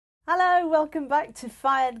Hello, welcome back to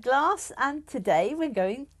FiredGlass, and today we're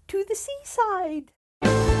going to the seaside.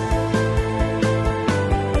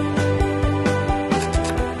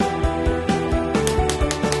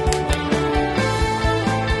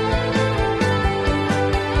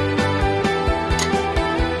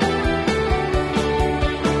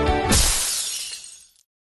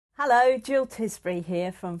 Hello, Jill Tisbury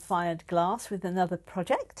here from FiredGlass with another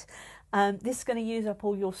project. This is going to use up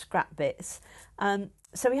all your scrap bits.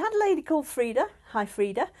 So we had a lady called Frida. Hi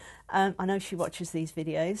Frida. I know she watches these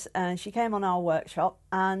videos. She came on our workshop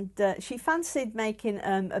and she fancied making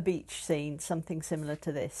a beach scene, something similar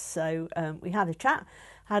to this. So we had a chat,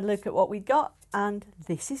 had a look at what we'd got, and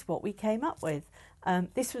this is what we came up with.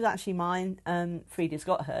 This was actually mine. Frida's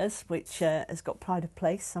got hers, which has got pride of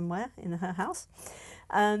place somewhere in her house.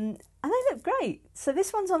 And they look great. So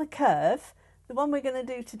this one's on a curve. The one we're going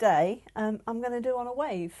to do today, I'm going to do on a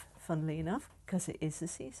wave, funnily enough, because it is the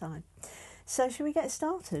seaside. So shall we get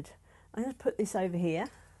started? I'm going to put this over here,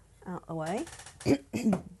 out the way.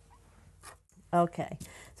 Okay,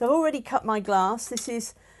 so I've already cut my glass. This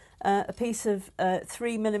is a piece of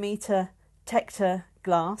 3mm Tector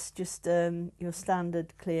glass, just your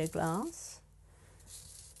standard clear glass.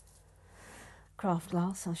 Craft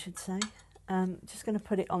glass, I should say. Just going to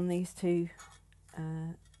put it on these two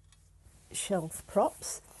shelf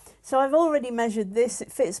props. So I've already measured this.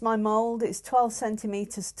 It fits my mould. It's 12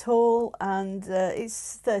 centimetres tall and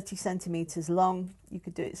it's 30 centimetres long. You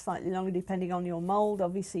could do it slightly longer depending on your mould.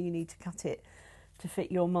 Obviously you need to cut it to fit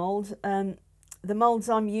your mould. The moulds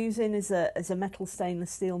I'm using is a metal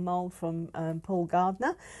stainless steel mould from Paul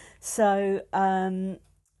Gardner. So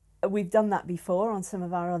we've done that before on some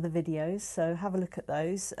of our other videos, so have a look at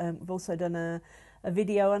those. We've also done a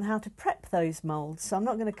video on how to prep those moulds, so I'm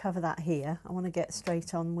not going to cover that here. I want to get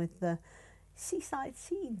straight on with the seaside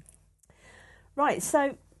scene. Right,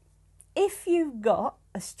 so if you've got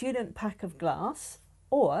a student pack of glass,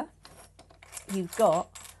 or you've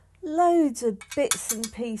got loads of bits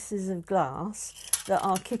and pieces of glass that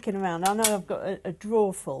are kicking around. I know I've got a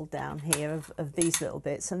drawer full down here of these little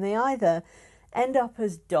bits, and they either end up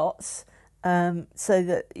as dots so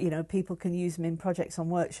that people can use them in projects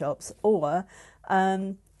on workshops, or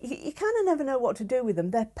you kind of never know what to do with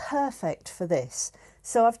them. They're perfect for this.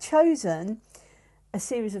 So I've chosen a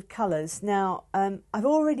series of colours. Now I've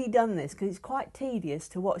already done this because it's quite tedious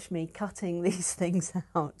to watch me cutting these things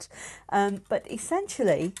out, but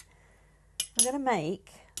essentially I'm going to make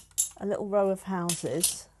a little row of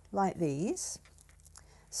houses like these.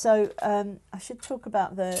 So I should talk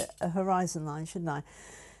about the horizon line, shouldn't I?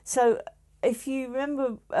 So if you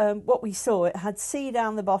remember what we saw, it had sea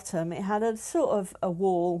down the bottom, it had a sort of a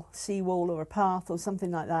wall, sea wall or a path or something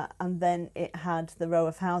like that, and then it had the row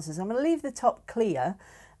of houses. I'm going to leave the top clear,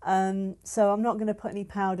 so I'm not going to put any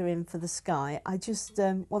powder in for the sky. I just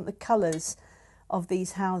want the colours of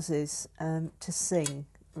these houses to sing,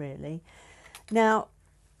 really. Now,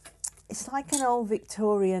 it's like an old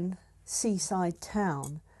Victorian seaside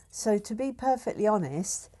town, so to be perfectly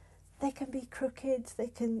honest, they can be crooked, they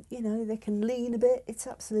can lean a bit, it's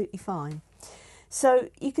absolutely fine. So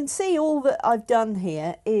you can see all that I've done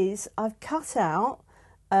here is I've cut out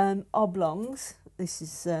oblongs. This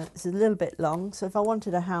is it's a little bit long, so if I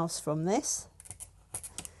wanted a house from this,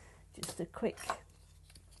 just a quick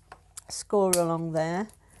score along there,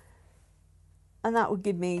 and that would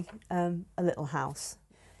give me a little house.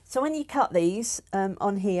 So when you cut these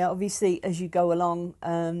on here, obviously as you go along,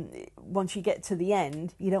 once you get to the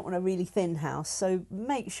end, you don't want a really thin house. So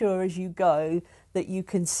make sure as you go that you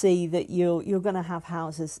can see that you're going to have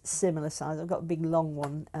houses similar size. I've got a big long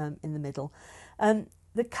one in the middle.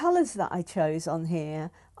 The colours that I chose on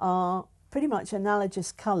here are pretty much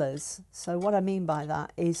analogous colours. So what I mean by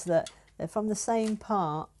that is that they're from the same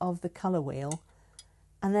part of the colour wheel.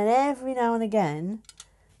 And then every now and again,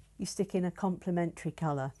 you stick in a complementary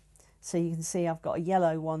colour. So you can see I've got a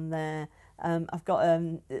yellow one there. I've got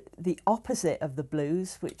the opposite of the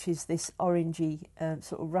blues, which is this orangey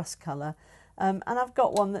sort of rust colour. And I've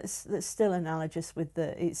got one that's still analogous with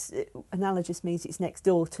analogous means it's next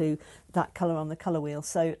door to that colour on the colour wheel.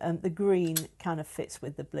 So the green kind of fits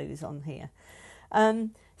with the blues on here.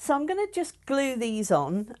 So I'm going to just glue these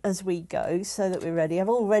on as we go so that we're ready. I've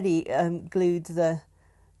already glued the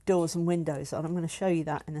doors and windows on. I'm going to show you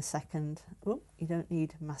that in a second. Oh, you don't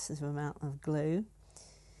need a massive amount of glue.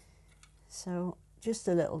 So just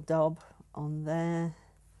a little daub on there.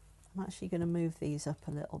 I'm actually going to move these up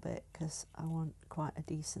a little bit because I want quite a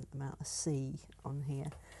decent amount of sea on here.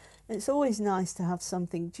 It's always nice to have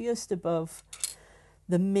something just above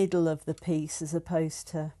the middle of the piece as opposed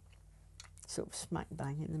to sort of smack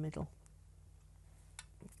bang in the middle.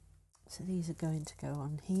 So these are going to go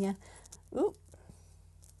on here. Oop,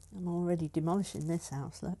 I'm already demolishing this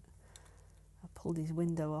house, look. I pulled his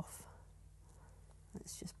window off.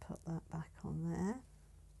 Let's just put that back on there.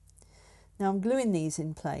 Now I'm gluing these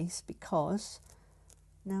in place because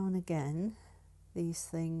now and again these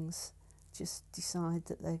things just decide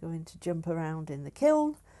that they're going to jump around in the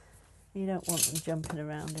kiln. You don't want them jumping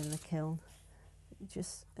around in the kiln.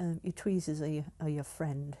 Just your tweezers are your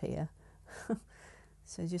friend here.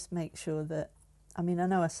 So just make sure that, I mean, I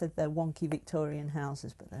know I said they're wonky Victorian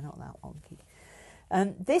houses, but they're not that wonky.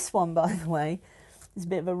 This one, by the way, is a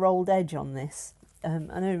bit of a rolled edge on this. I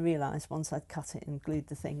only realised once I'd cut it and glued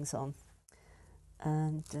the things on.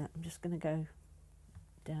 And I'm just going to go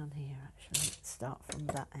down here, actually, start from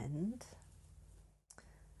that end.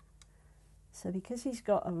 So because he's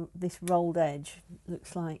got this rolled edge,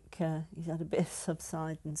 looks like he's had a bit of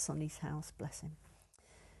subsidence on his house, bless him.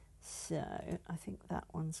 So I think that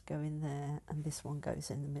one's going there and this one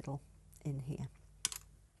goes in the middle in here.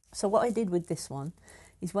 So what I did with this one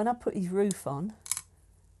is when I put his roof on,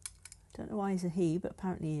 I don't know why he's a he, but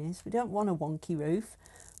apparently he is. We don't want a wonky roof,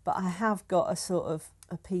 but I have got a sort of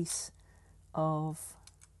a piece of,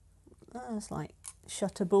 it's like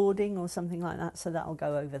shutter boarding or something like that, so that'll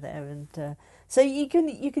go over there. And so you can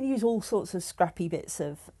use all sorts of scrappy bits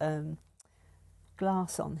of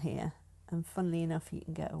glass on here, and funnily enough you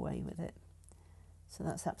can get away with it, so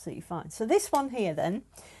that's absolutely fine. So this one here then,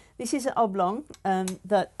 this is an oblong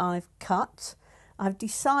that I've cut. I've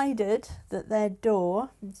decided that their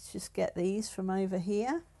door, let's just get these from over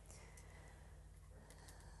here,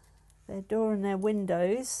 their door and their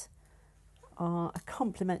windows are a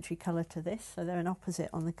complementary colour to this, so they're an opposite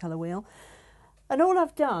on the colour wheel. And all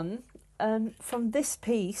I've done from this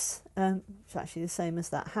piece, it's actually the same as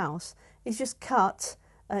that house, is just cut,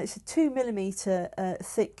 it's a 2mm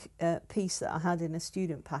thick piece that I had in a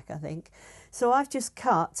student pack, I think. So I've just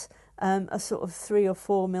cut a sort of 3 or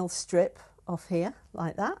 4mm strip off here,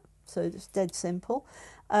 like that, so just dead simple.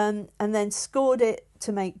 And then scored it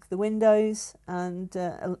to make the windows and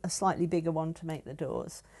a slightly bigger one to make the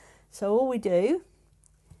doors. So all we do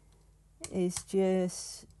is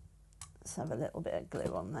just, let's have a little bit of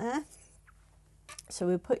glue on there. So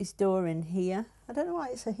we'll put his door in here. I don't know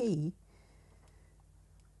why it's a he.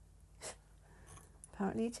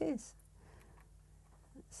 Apparently it is.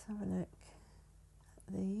 Let's have a look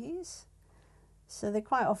at these. So they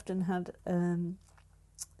quite often had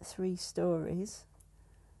 3 stories.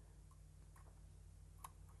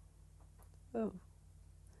 Oh.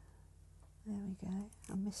 There we go.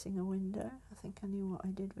 I'm missing a window. I think I knew what I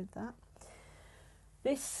did with that.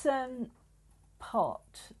 This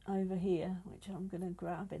pot over here, which I'm going to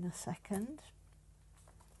grab in a second,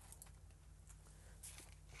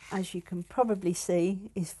 as you can probably see,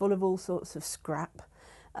 is full of all sorts of scrap.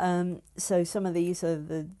 So some of these are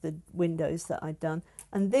the windows that I'd done.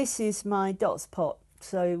 And this is my dots pot.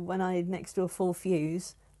 So when I had next to a full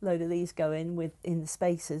fuse, a load of these go in the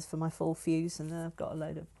spaces for my full fuse, and then I've got a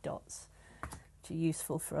load of dots, which are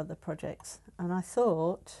useful for other projects. And I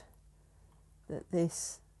thought that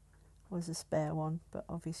this was a spare one, but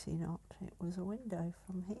obviously not. It was a window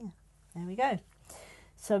from here. There we go.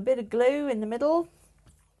 So a bit of glue in the middle,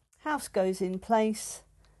 house goes in place,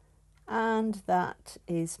 and that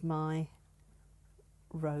is my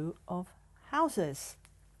row of houses.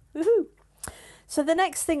 Woohoo! So the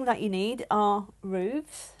next thing that you need are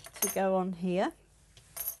roofs to go on here.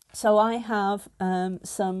 So I have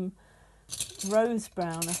some rose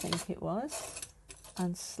brown, I think it was,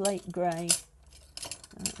 and slate grey.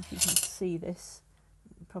 I don't know if you can see this.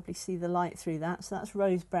 You can probably see the light through that. So that's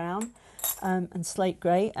rose brown and slate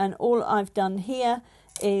grey. And all I've done here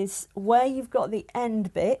is where you've got the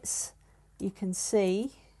end bits, you can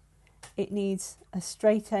see it needs a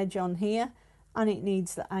straight edge on here, and it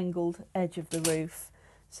needs the angled edge of the roof.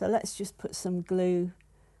 So let's just put some glue,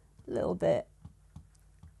 a little bit,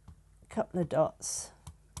 a couple of dots.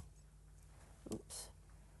 Oops.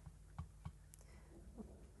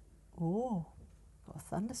 Oh, got a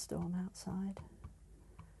thunderstorm outside.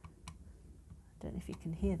 I don't know if you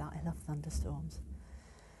can hear that. I love thunderstorms.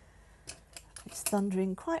 It's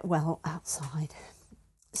thundering quite well outside.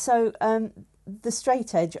 So the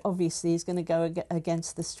straight edge obviously is going to go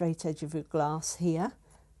against the straight edge of your glass here.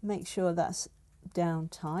 Make sure that's down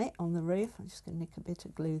tight on the roof. I'm just going to nick a bit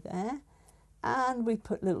of glue there. And we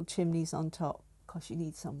put little chimneys on top, because you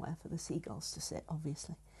need somewhere for the seagulls to sit,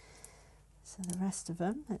 obviously. So the rest of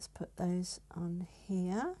them, let's put those on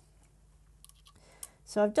here.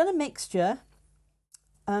 So I've done a mixture.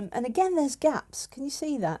 And again, there's gaps. Can you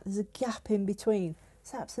see that? There's a gap in between.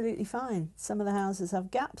 It's absolutely fine. Some of the houses have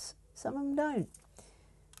gaps, some of them don't.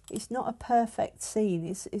 it's not a perfect scene.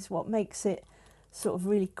 It's what makes it sort of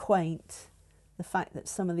really quaint, the fact that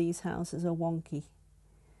some of these houses are wonky,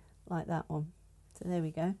 like that one. So there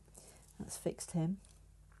we go, that's fixed him.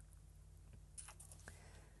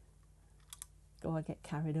 Oh, I get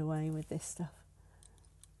carried away with this stuff.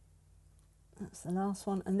 That's the last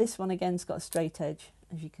one, and this one again's got a straight edge,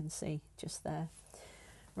 as you can see just there.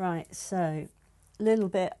 Right, so a little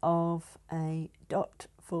bit of a dot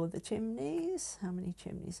for the chimneys. How many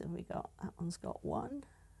chimneys have we got? That one's got one.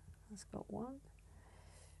 That's got one.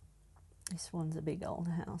 This one's a big old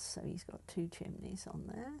house, so he's got 2 chimneys on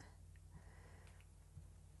there.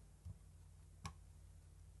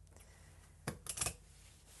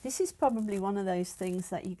 This is probably one of those things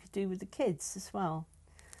that you could do with the kids as well.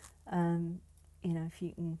 You know, if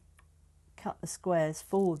you can cut the squares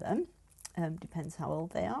for them, depends how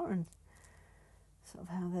old they are and sort of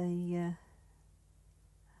how they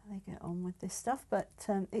get on with this stuff. But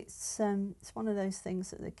it's one of those things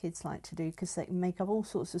that the kids like to do because they can make up all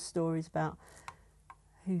sorts of stories about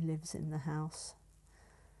who lives in the house.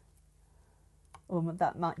 Or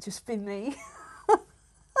that might just be me.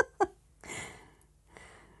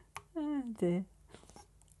 Oh dear.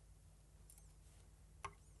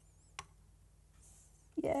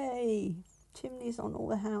 Yay! Chimneys on all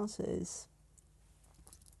the houses.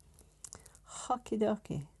 Hockey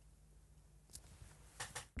docky.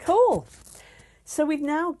 Cool. So we've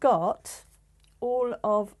now got all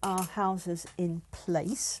of our houses in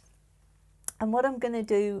place. And what I'm going to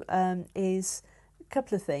do is a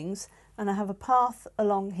couple of things. And I have a path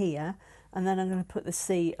along here. And then I'm going to put the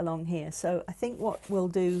sea along here. So I think what we'll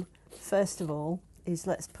do first of all is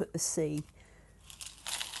let's put the sea.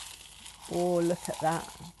 Oh, look at that.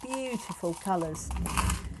 Beautiful colours.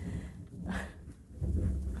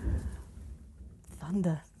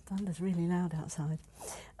 Thunder's really loud outside.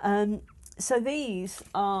 So these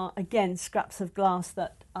are, again, scraps of glass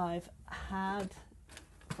that I've had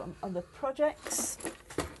from other projects.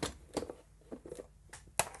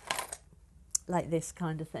 Like this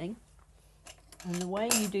kind of thing. And the way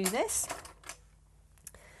you do this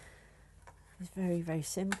is very, very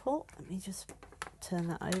simple. Let me just turn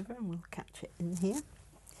that over and we'll catch it in here.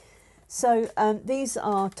 So these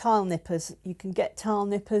are tile nippers. You can get tile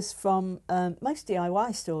nippers from most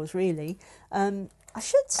DIY stores, really. I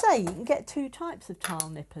should say you can get 2 types of tile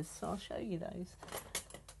nippers, so I'll show you those.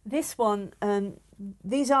 This one,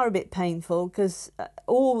 these are a bit painful because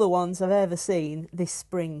all the ones I've ever seen, this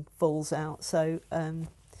spring falls out. So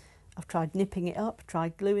I've tried nipping it up,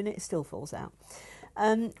 tried gluing it, it still falls out.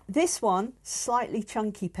 This one, slightly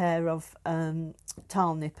chunky pair of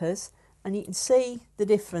tile nippers, and you can see the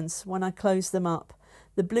difference when I close them up.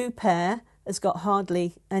 The blue pair has got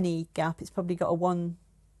hardly any gap. It's probably got a 1,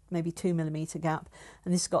 maybe 2 millimetre gap,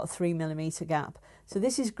 and this has got a 3 millimetre gap. So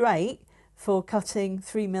this is great for cutting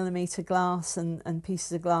 3 millimetre glass and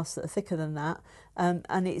pieces of glass that are thicker than that,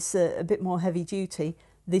 and it's a bit more heavy duty.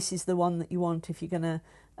 This is the one that you want if you're going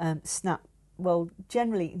to snap. Well,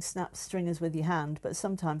 generally you can snap stringers with your hand, but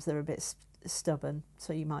sometimes they're a bit stubborn,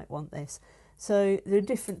 so you might want this. So there are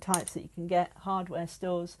different types that you can get. Hardware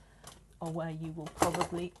stores are where you will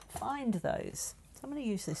probably find those. So I'm going to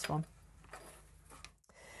use this one.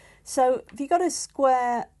 So if you've got a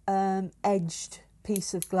square edged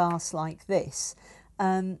piece of glass like this,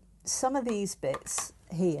 some of these bits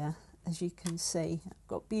here, as you can see, have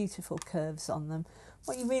got beautiful curves on them.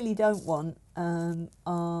 What you really don't want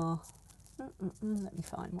are... let me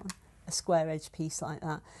find one. A square edge piece like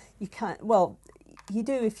that. You can't, well, you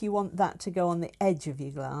do if you want that to go on the edge of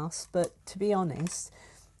your glass, but to be honest,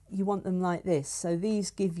 you want them like this. So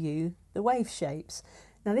these give you the wave shapes.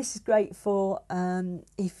 Now this is great for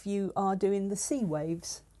if you are doing the sea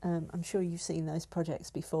waves. I'm sure you've seen those projects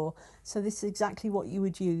before. So this is exactly what you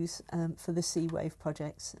would use for the sea wave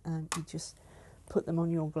projects. You just put them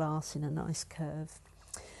on your glass in a nice curve.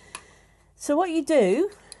 So what you do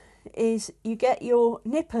is you get your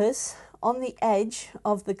nippers on the edge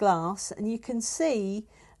of the glass, and you can see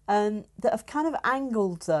that I've kind of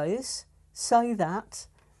angled those so that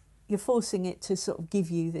you're forcing it to sort of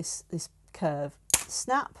give you this curve.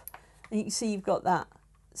 Snap, and you can see you've got that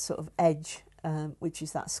sort of edge, which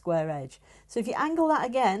is that square edge. So if you angle that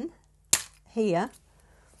again here,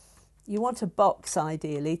 you want a box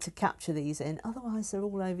ideally to capture these in, otherwise they're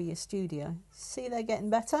all over your studio. See, they're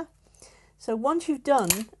getting better. So once you've done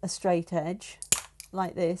a straight edge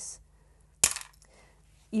like this,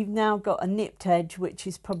 you've now got a nipped edge, which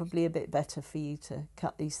is probably a bit better for you to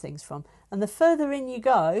cut these things from. And the further in you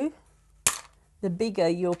go, the bigger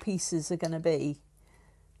your pieces are going to be.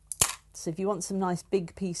 So if you want some nice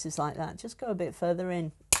big pieces like that, just go a bit further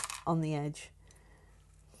in on the edge.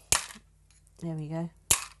 There we go.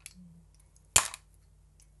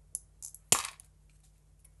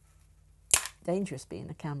 Dangerous being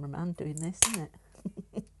a cameraman doing this, isn't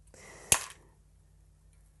it?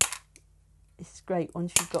 It's great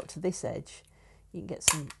once you've got to this edge, you can get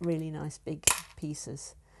some really nice big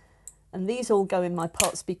pieces. And these all go in my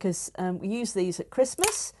pots because we use these at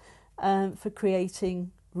Christmas for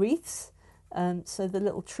creating wreaths. So the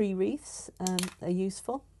little tree wreaths are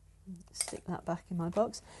useful. Stick that back in my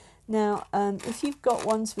box. Now, if you've got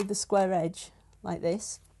ones with the square edge like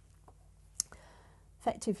this,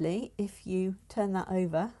 effectively, if you turn that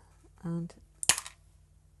over and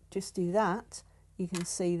just do that, you can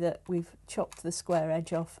see that we've chopped the square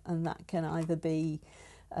edge off, and that can either be,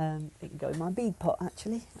 it can go in my bead pot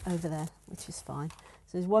actually, over there, which is fine.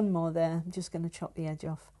 So there's one more there, I'm just going to chop the edge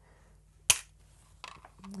off.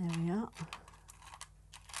 There we are.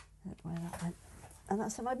 Don't know where that went. And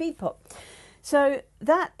that's in my bead pot. So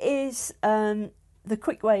that is the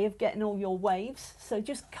quick way of getting all your waves. So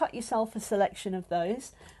just cut yourself a selection of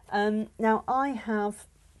those. Now I have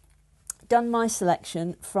done my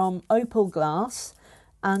selection from opal glass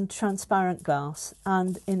and transparent glass,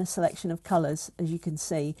 and in a selection of colours, as you can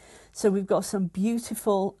see. So we've got some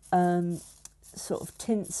beautiful sort of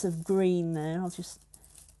tints of green there. I'll just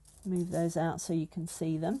move those out so you can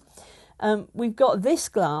see them. We've got this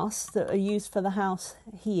glass that are used for the house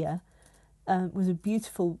here, was a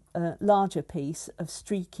beautiful larger piece of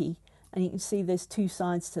streaky, and you can see there's two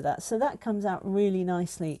sides to that. So that comes out really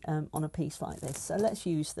nicely on a piece like this. So let's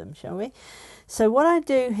use them, shall we? So what I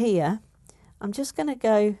do here, I'm just going to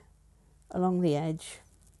go along the edge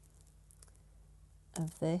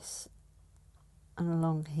of this and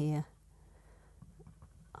along here.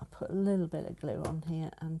 I'll put a little bit of glue on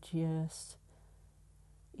here and just...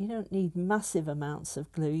 You don't need massive amounts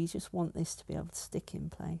of glue, you just want this to be able to stick in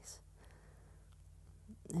place.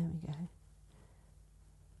 There we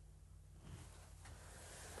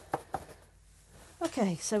go.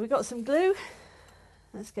 Okay, so we've got some glue.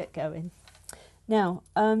 Let's get going. Now,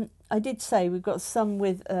 I did say we've got some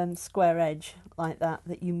with square edge like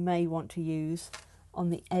that you may want to use on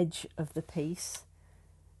the edge of the piece.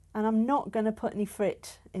 And I'm not going to put any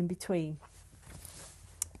frit in between.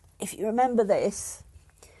 If you remember this,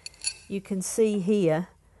 you can see here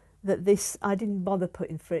that this, I didn't bother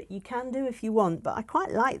putting frit. You can do if you want, but I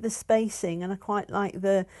quite like the spacing, and I quite like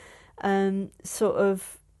the sort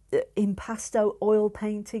of impasto oil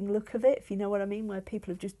painting look of it, if you know what I mean, where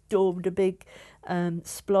people have just daubed a big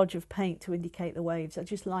splodge of paint to indicate the waves. I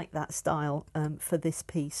just like that style for this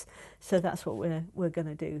piece. So that's what we're going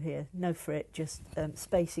to do here. No frit, just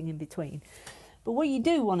spacing in between. But what you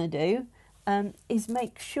do want to do is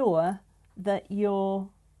make sure that your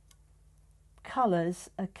colours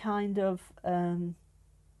are kind of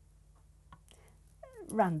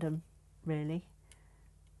random, really.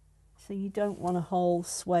 So you don't want a whole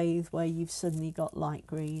swathe where you've suddenly got light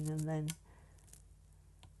green and then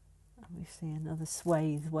obviously another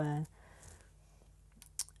swathe where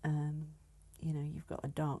you know, you've got a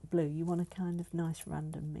dark blue. You want a kind of nice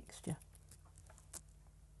random mixture.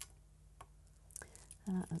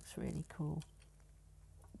 And that looks really cool.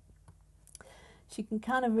 So you can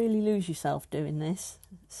kind of really lose yourself doing this.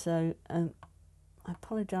 So I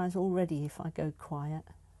apologise already if I go quiet.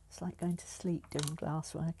 It's like going to sleep doing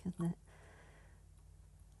glasswork, isn't it?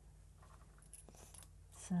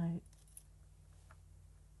 So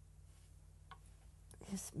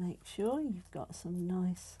just make sure you've got some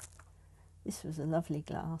nice... This was a lovely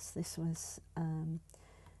glass. This was kind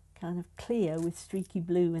of clear with streaky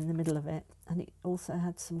blue in the middle of it, and it also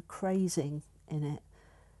had some crazing in it.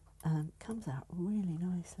 Comes out really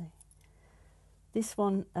nicely. This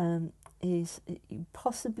one is, you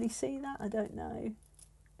possibly see that, I don't know.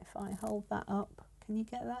 If I hold that up, can you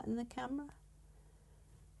get that in the camera?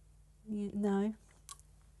 No,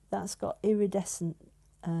 that's got iridescent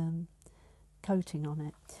coating on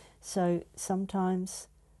it. So sometimes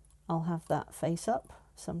I'll have that face up,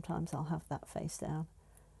 sometimes I'll have that face down.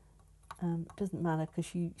 Doesn't matter,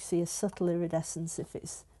 because you see a subtle iridescence if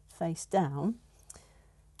it's face down.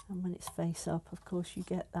 And when it's face up, of course, you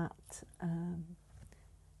get that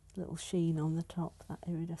little sheen on the top, that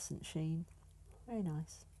iridescent sheen. Very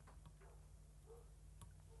nice.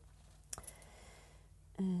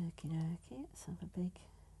 Okie dokie, let's have a big,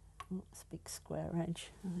 oops, big square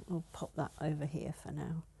edge. I think we'll pop that over here for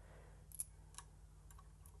now.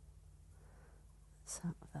 Let's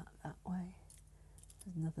have that way.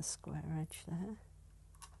 There's another square edge there.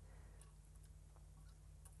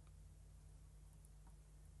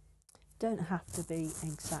 Don't have to be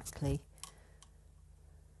exactly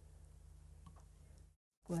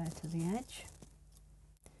square to the edge.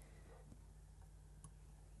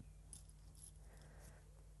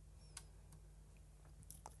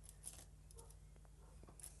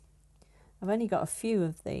 I've only got a few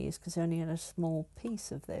of these because I only had a small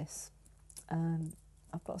piece of this.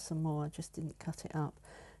 I've got some more, I just didn't cut it up.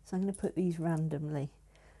 So I'm going to put these randomly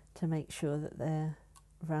to make sure that they're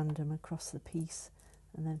random across the piece,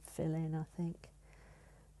 and then fill in, I think.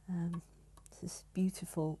 This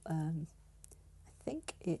beautiful, I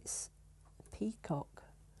think it's peacock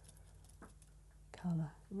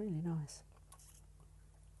colour, really nice.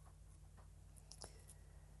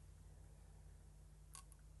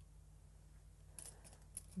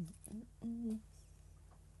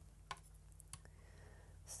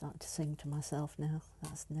 Start to sing to myself now,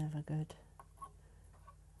 that's never good.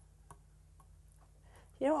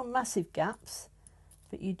 You don't want massive gaps,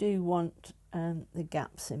 but you do want the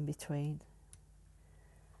gaps in between.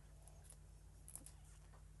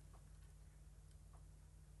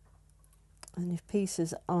 And if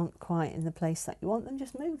pieces aren't quite in the place that you want them,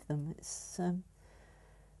 just move them. It's you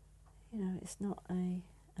know, it's not an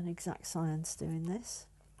exact science doing this.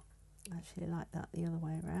 I actually like that the other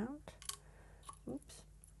way around. Oops.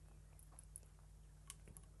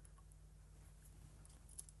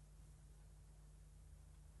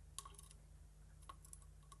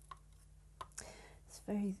 It's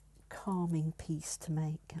a very calming piece to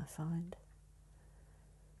make, I find.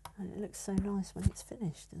 And it looks so nice when it's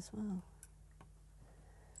finished as well.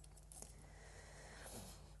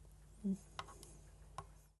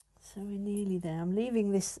 So we're nearly there. I'm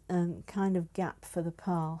leaving this kind of gap for the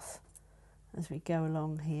path as we go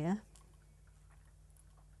along here.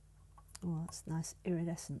 Oh, that's a nice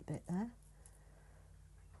iridescent bit there.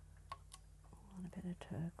 And a bit of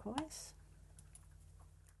turquoise.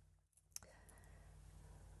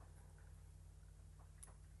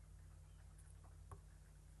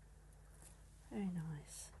 Very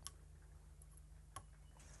nice.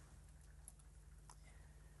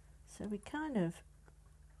 So we kind of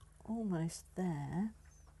almost there.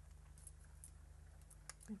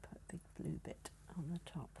 Let me put a big blue bit on the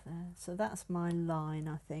top there. So that's my line,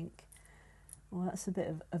 I think. Well, that's a bit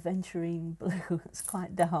of aventurine blue. It's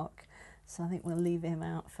quite dark, so I think we'll leave him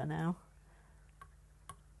out for now.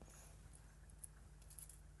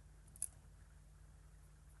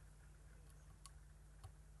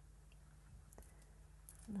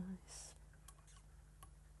 Nice.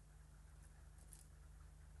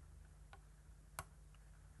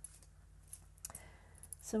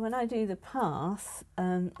 So when I do the path,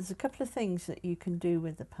 there's a couple of things that you can do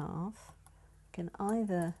with the path. You can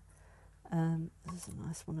either, there's a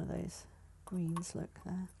nice one of those greens, look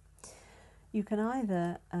there. You can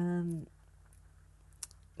either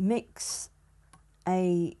mix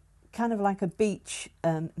a kind of like a beach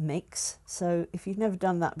mix. So if you've never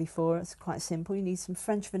done that before, it's quite simple. You need some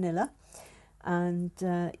French vanilla, and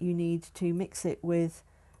you need to mix it with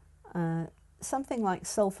something like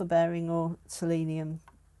sulfur bearing or selenium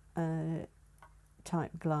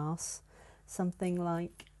type glass, something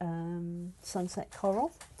like sunset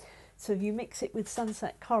coral. So if you mix it with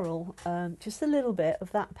sunset coral, just a little bit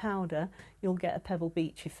of that powder, you'll get a Pebble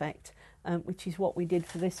Beach effect, which is what we did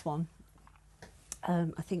for this one.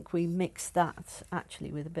 I think we mixed that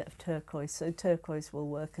actually with a bit of turquoise, so turquoise will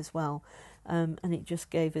work as well, and it just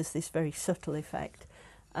gave us this very subtle effect.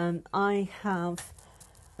 I have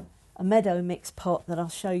a meadow mix pot that I'll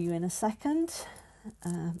show you in a second.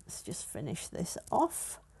 Let's just finish this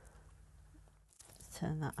off. Let's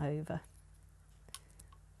turn that over.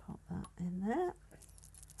 Pop that in there.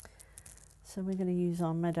 So we're going to use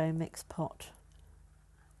our meadow mix pot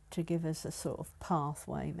to give us a sort of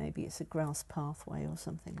pathway. Maybe it's a grass pathway or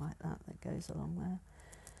something like that that goes along there.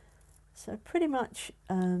 So pretty much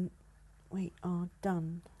we are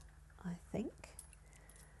done, I think.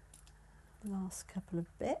 Last couple of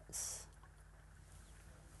bits.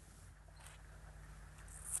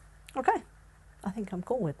 Okay, I think I'm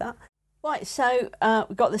cool with that. Right, so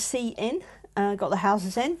we've got the sea in, got the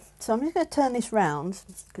houses in. So I'm just going to turn this round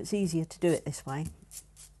because it's easier to do it this way.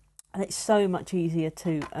 And it's so much easier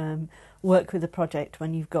to work with the project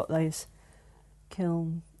when you've got those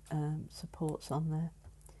kiln supports on there.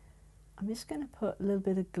 I'm just going to put a little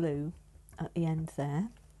bit of glue at the end there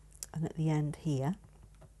and at the end here.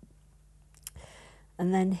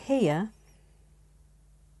 And then here,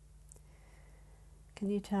 can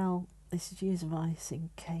you tell this is years of icing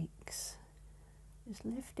cakes? Just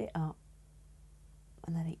lift it up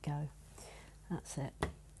and let it go. That's it.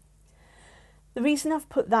 The reason I've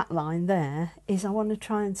put that line there is I want to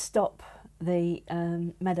try and stop the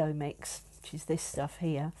meadow mix, which is this stuff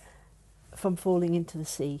here, from falling into the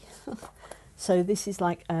sea. So this is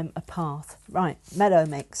like a path. Right, meadow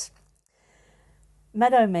mix.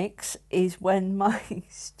 Meadow mix is when my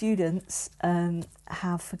students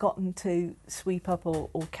have forgotten to sweep up or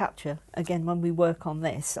capture. Again, when we work on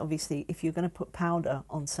this, obviously, if you're going to put powder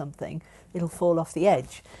on something, it'll fall off the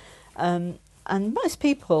edge. And most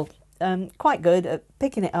people quite good at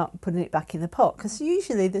picking it up and putting it back in the pot, because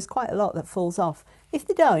usually there's quite a lot that falls off. If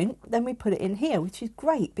they don't, then we put it in here, which is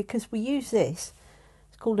great because we use this.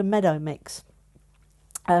 It's called a meadow mix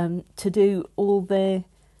to do all the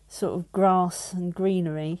sort of grass and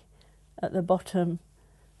greenery at the bottom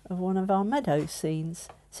of one of our meadow scenes.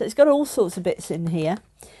 So it's got all sorts of bits in here.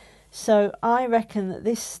 So I reckon that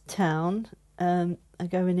this town are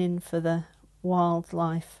going in for the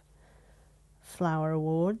Wildlife Flower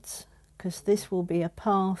Awards, because this will be a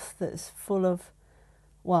path that's full of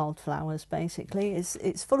wildflowers. Basically,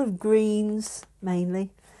 it's full of greens mainly,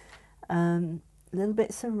 little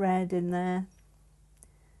bits of red in there.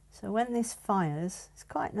 So when this fires, it's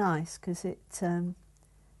quite nice because it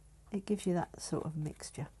gives you that sort of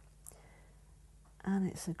mixture, and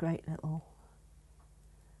it's a great little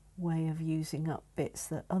way of using up bits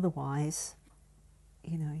that otherwise,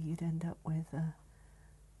 you know, you'd end up with a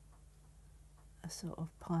sort of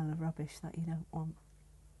pile of rubbish that you don't want.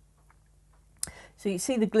 So you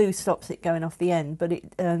see the glue stops it going off the end, but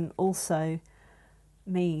it also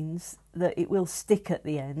means that it will stick at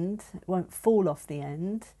the end. It won't fall off the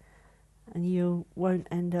end, and you won't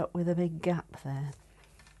end up with a big gap there.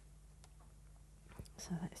 So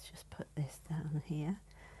let's just put this down here.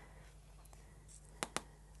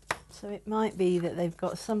 So it might be that they've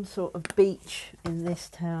got some sort of beach in this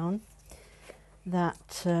town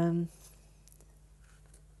that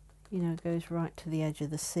you know, goes right to the edge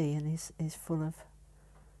of the sea and is full of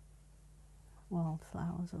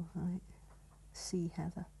wildflowers or something, sea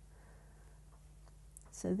heather.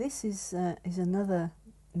 So this is another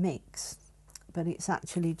mix, but it's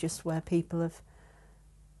actually just where people have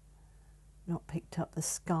not picked up the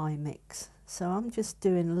sky mix. So I'm just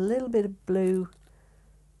doing a little bit of blue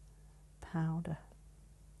powder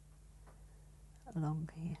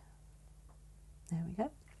along here. There we go.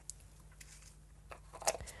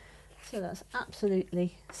 So that's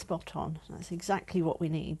absolutely spot on. That's exactly what we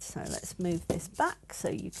need. So let's move this back so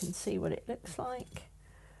you can see what it looks like.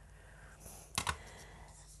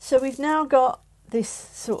 So we've now got this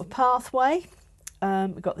sort of pathway.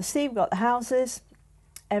 We've got the sea, we've got the houses.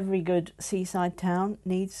 Every good seaside town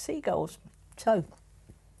needs seagulls. So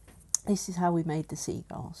this is how we made the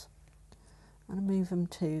seagulls. I'm going to move them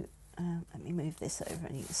to, let me move this over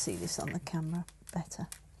and you can see this on the camera better.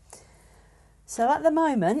 So at the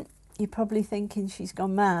moment, you're probably thinking she's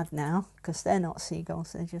gone mad now, because they're not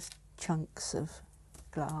seagulls, they're just chunks of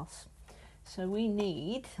glass. So we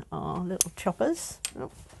need our little choppers. Oh,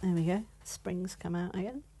 there we go, springs come out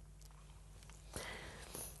again.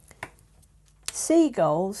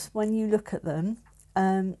 Seagulls, when you look at them,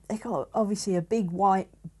 they've got obviously a big white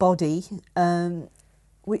body,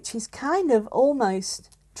 which is kind of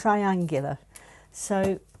almost triangular.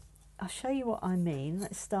 So I'll show you what I mean.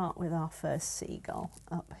 Let's start with our first seagull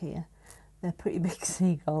up here. They're pretty big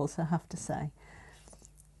seagulls, I have to say,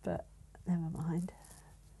 but never mind.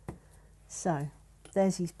 So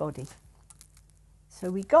there's his body. So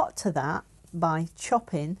we got to that by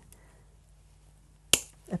chopping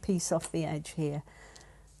a piece off the edge here,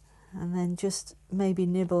 and then just maybe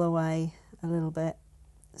nibble away a little bit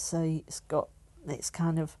so it's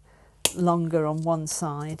kind of longer on one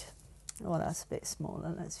side. Oh, that's a bit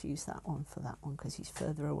smaller. Let's use that one for that one because he's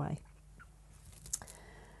further away.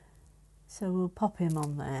 So we'll pop him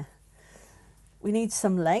on there. We need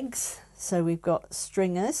some legs, so we've got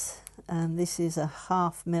stringers, and this is a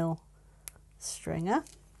 1/2 mil stringer.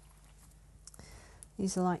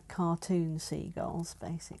 These are like cartoon seagulls,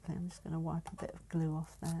 basically. I'm just going to wipe a bit of glue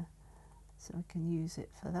off there so we can use it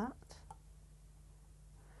for that.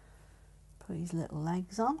 Put his little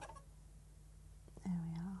legs on. There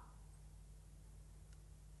we are.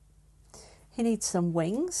 He needs some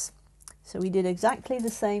wings. So we did exactly the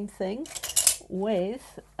same thing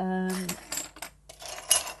with, oh,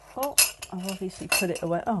 I've obviously put it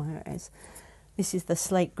away. Oh, here it is. This is the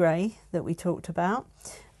slate grey that we talked about.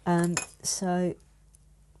 So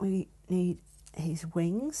we need his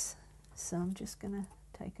wings. So I'm just going to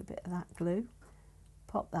take a bit of that glue,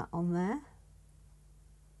 pop that on there,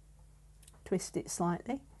 twist it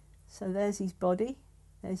slightly. So there's his body,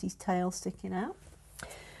 there's his tail sticking out.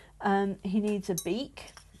 He needs a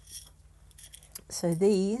beak. So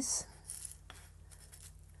these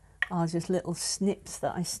are just little snips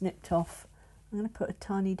that I snipped off. I'm going to put a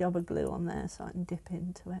tiny dab of glue on there so I can dip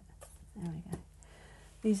into it. There we go.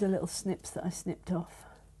 These are little snips that I snipped off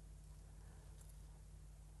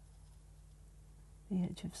the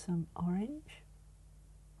edge of some orange.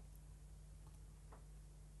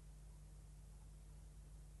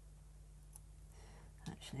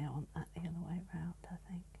 Actually, I want that the other way round, I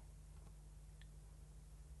think.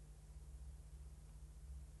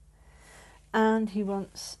 And he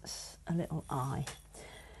wants a little eye.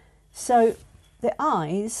 So the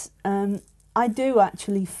eyes, I do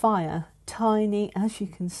actually fire tiny, as you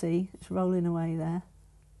can see, it's rolling away there.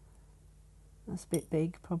 That's a bit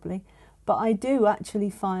big probably. But I do actually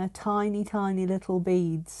fire tiny, tiny little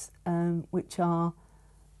beads, which are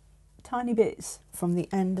tiny bits from the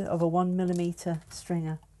end of a 1mm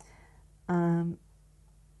stringer. And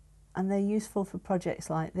they're useful for projects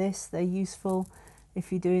like this. They're useful if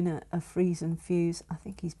you're doing a freeze and fuse. I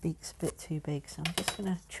think his beak's a bit too big, so I'm just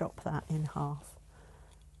going to chop that in half.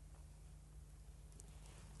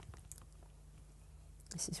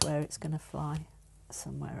 This is where it's going to fly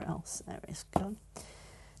somewhere else. There it's gone.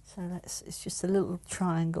 So it's just a little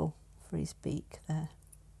triangle for his beak there.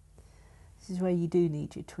 This is where you do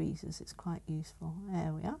need your tweezers, it's quite useful.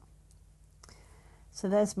 There we are. So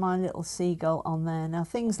there's my little seagull on there. Now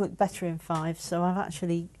things look better in 5, so I've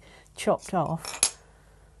actually chopped off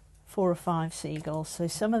 4 or 5 seagulls. So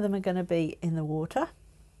some of them are going to be in the water.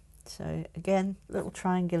 So again, little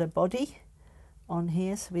triangular body on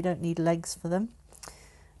here, so we don't need legs for them.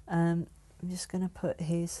 I'm just going to put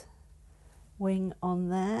his wing on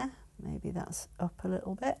there. Maybe that's up a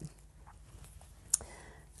little bit.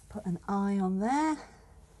 Put an eye on there.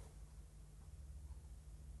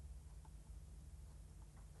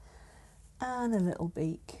 And a little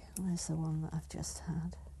beak. Where's the one that I've just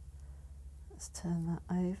had? Let's turn that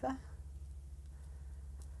over.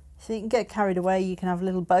 So you can get carried away. You can have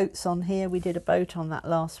little boats on here. We did a boat on that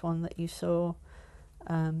last one that you saw.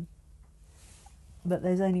 But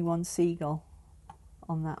there's only one seagull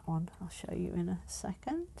on that one. I'll show you in a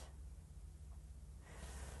second.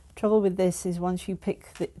 Trouble with this is once you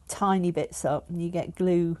pick the tiny bits up and you get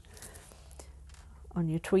glue on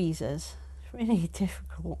your tweezers, it's really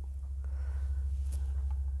difficult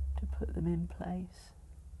to put them in place.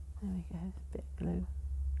 There we go, a bit of glue.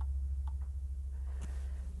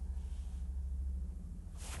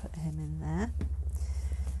 Put him in there.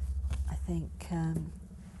 I think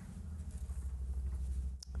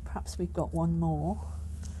perhaps we've got one more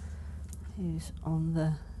who's on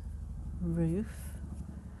the roof.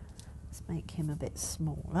 Let's make him a bit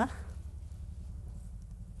smaller.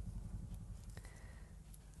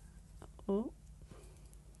 Oh.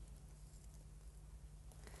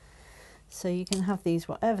 So you can have these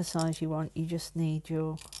whatever size you want, you just need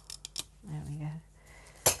your, there we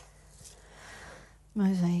go,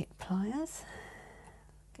 mosaic pliers.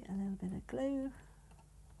 Get a little bit of glue.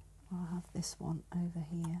 I'll have this one over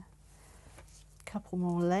here. A couple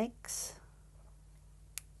more legs.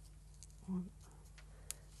 1,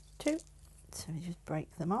 2. So we just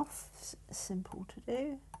break them off. It's simple to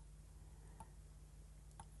do.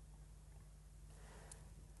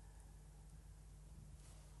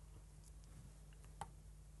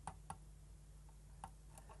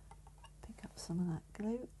 Pick up some of that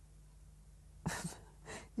glue.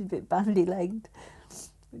 He's a bit bandy-legged.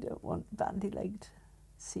 We don't want bandy-legged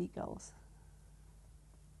seagulls.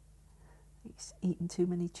 He's eaten too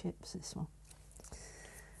many chips, this one.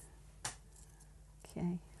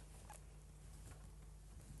 Okay.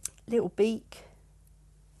 Little beak.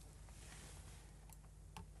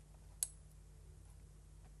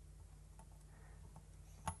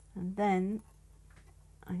 And then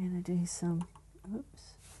I'm going to do some,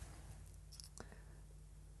 oops,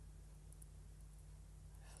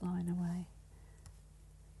 flying away.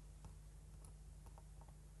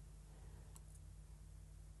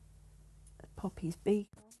 Poppy's beak.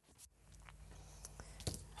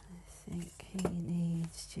 I think he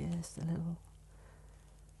needs just a little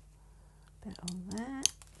bit on there.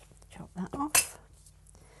 Chop that off.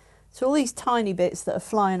 So all these tiny bits that are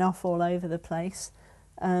flying off all over the place,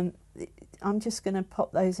 I'm just going to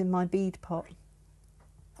pop those in my bead pot.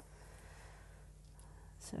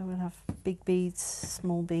 So we'll have big beads,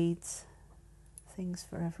 small beads, things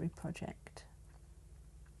for every project.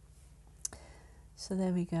 So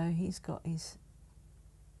there we go, he's got his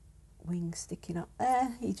wing sticking up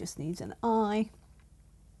there, he just needs an eye.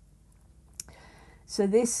 So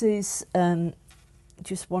this is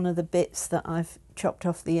just one of the bits that I've chopped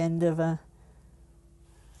off the end of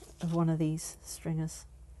one of these stringers.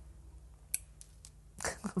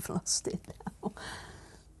 I've lost it now.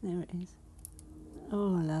 There it is. Oh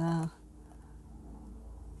la la.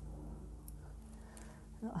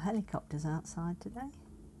 A lot of helicopters outside today.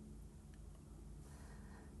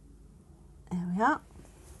 There we are.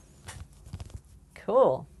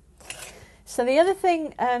 Cool. So the other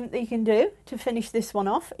thing that you can do to finish this one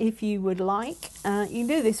off, if you would like, you can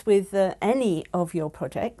do this with any of your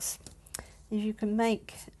projects, is you can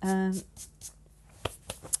make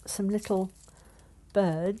some little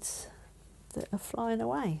birds that are flying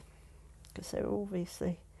away, because they're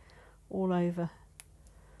obviously all over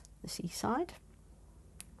the seaside.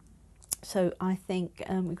 So I think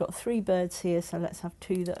we've got 3 birds here, so let's have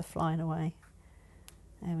 2 that are flying away.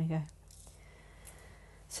 There we go.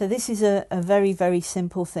 So this is a very, very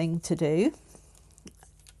simple thing to do.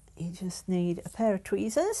 You just need a pair of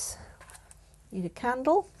tweezers, need a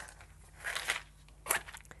candle.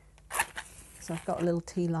 So I've got a little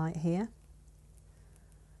tea light here.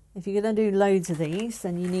 If you're going to do loads of these,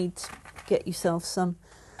 then you need to get yourself some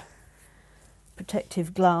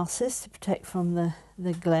protective glasses to protect from the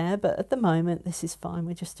glare, but at the moment this is fine,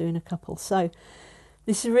 we're just doing a couple. So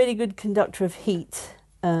this is a really good conductor of heat,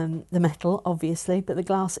 the metal obviously, but the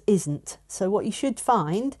glass isn't. So what you should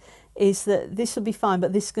find is that this will be fine,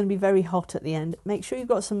 but this is going to be very hot at the end. Make sure you've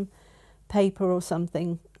got some paper or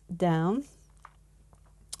something down.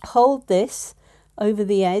 Hold this over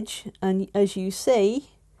the edge, and as you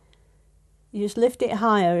see, you just lift it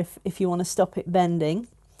higher if you want to stop it bending.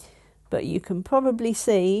 But you can probably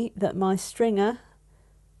see that my stringer,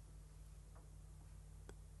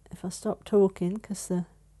 if I stop talking because the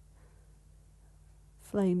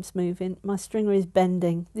flame's moving, my stringer is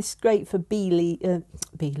bending. This is great for bee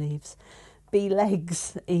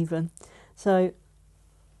legs even. So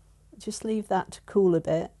just leave that to cool a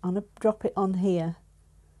bit. I'm going to drop it on here,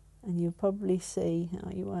 and you'll probably see,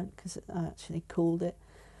 oh, you won't because I actually cooled it.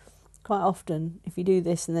 Quite often, if you do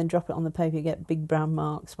this and then drop it on the paper, you get big brown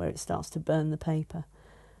marks where it starts to burn the paper.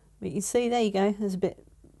 But you can see, there you go, there's a bit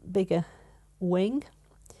bigger wing.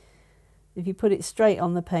 If you put it straight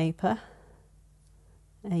on the paper,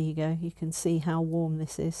 there you go, you can see how warm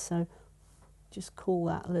this is. So just cool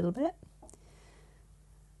that a little bit.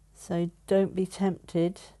 So don't be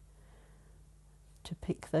tempted to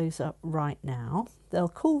pick those up right now. They'll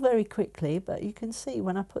cool very quickly, but you can see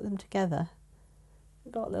when I put them together,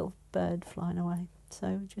 we've got a little bird flying away.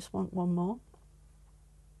 So we just want one more.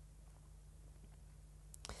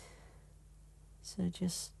 So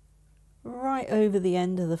just right over the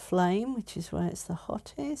end of the flame, which is where it's the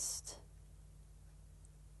hottest.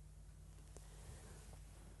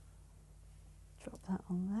 Drop that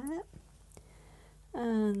on there.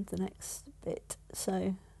 And the next bit.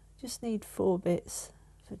 So just need 4 bits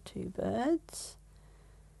for 2 birds.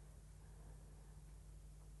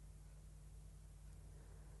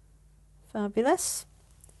 Fabulous.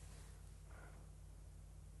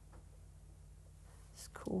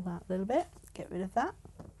 Just cool that a little bit, get rid of that.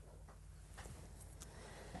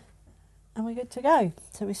 And we're good to go.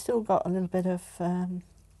 So we've still got a little bit of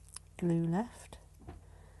glue left.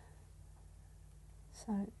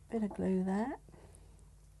 So a bit of glue there.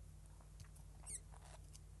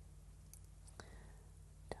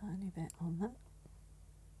 Tiny bit on that.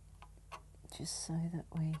 Just so that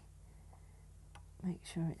we make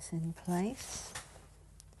sure it's in place.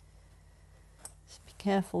 Just be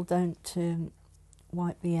careful, don't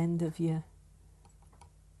wipe the end of your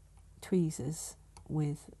tweezers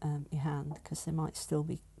with your hand, because they might still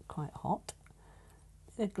be quite hot.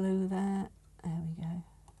 Bit of glue there. There we go.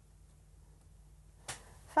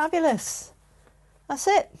 Fabulous. That's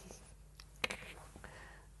it.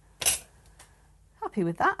 Happy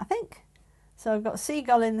with that, I think. So I've got a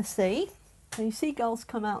seagull in the sea. So your seagulls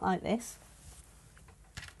come out like this.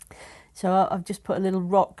 So I've just put a little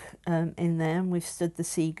rock in there, and we've stood the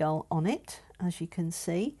seagull on it, as you can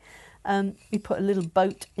see. We put a little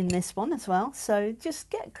boat in this one as well. So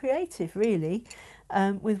just get creative, really,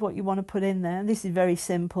 with what you want to put in there. This is very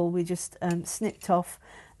simple. We just snipped off.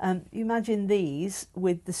 You imagine these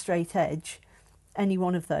with the straight edge. Any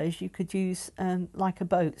one of those you could use like a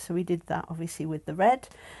boat. So we did that obviously with the red.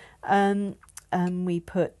 And we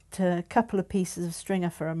put a couple of pieces of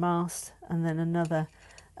stringer for a mast, and then another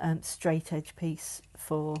straight edge piece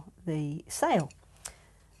for the sail.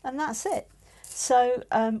 And that's it. So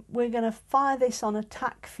we're going to fire this on a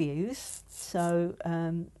tack fuse. So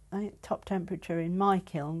top temperature in my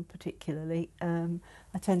kiln particularly, I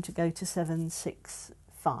tend to go to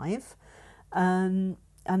 765, and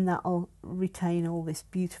that'll retain all this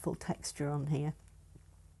beautiful texture on here.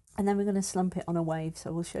 And then we're going to slump it on a wave,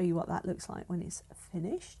 so we'll show you what that looks like when it's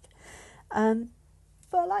finished.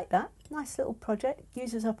 But I like that. Nice little project.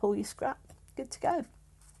 Uses up all your scrap. Good to go.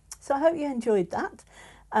 So I hope you enjoyed that.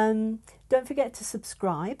 Don't forget to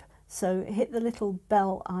subscribe. So hit the little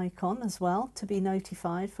bell icon as well to be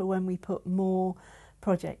notified for when we put more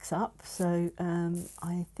projects up. So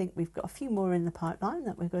I think we've got a few more in the pipeline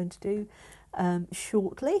that we're going to do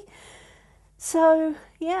shortly. So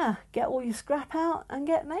yeah, get all your scrap out and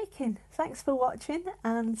get making. Thanks for watching,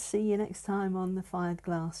 and see you next time on the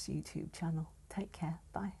FiredGlass YouTube channel. Take care.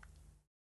 Bye.